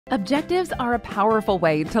Objectives are a powerful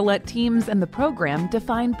way to let teams and the program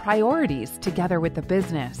define priorities together with the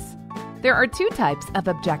business. There are two types of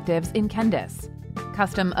objectives in Kendis: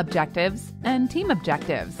 custom objectives and team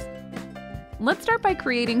objectives. Let's start by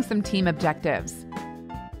creating some team objectives.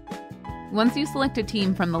 Once you select a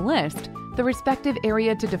team from the list, the respective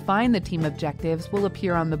area to define the team objectives will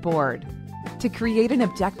appear on the board. To create an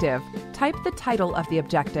objective, type the title of the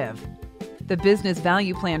objective. The Business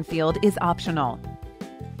Value Plan field is optional.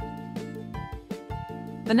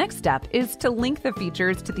 The next step is to link the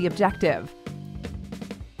features to the objective.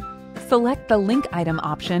 Select the Link Item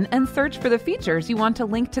option and search for the features you want to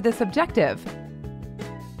link to this objective.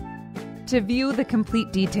 To view the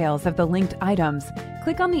complete details of the linked items,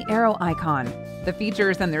 click on the arrow icon. The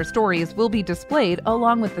features and their stories will be displayed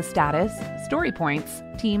along with the status, story points,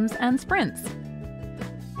 teams, and sprints.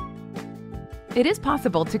 It is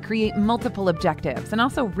possible to create multiple objectives and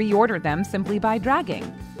also reorder them simply by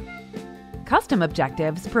dragging. Custom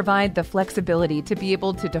objectives provide the flexibility to be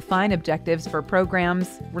able to define objectives for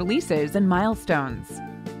programs, releases, and milestones.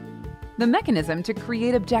 The mechanism to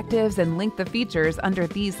create objectives and link the features under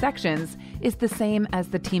these sections is the same as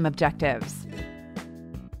the team objectives.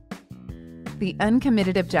 The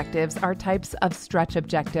uncommitted objectives are types of stretch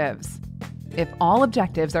objectives. If all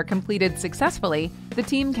objectives are completed successfully, the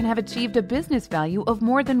team can have achieved a business value of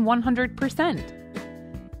more than 100%.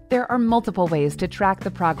 There are multiple ways to track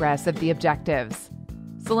the progress of the objectives.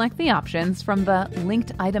 Select the options from the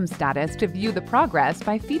Linked Item status to view the progress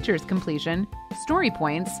by features completion, story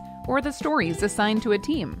points, or the stories assigned to a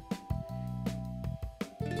team.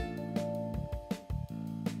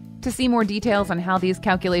 To see more details on how these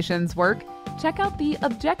calculations work, check out the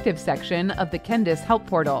Objective section of the Kendis Help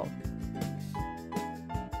Portal.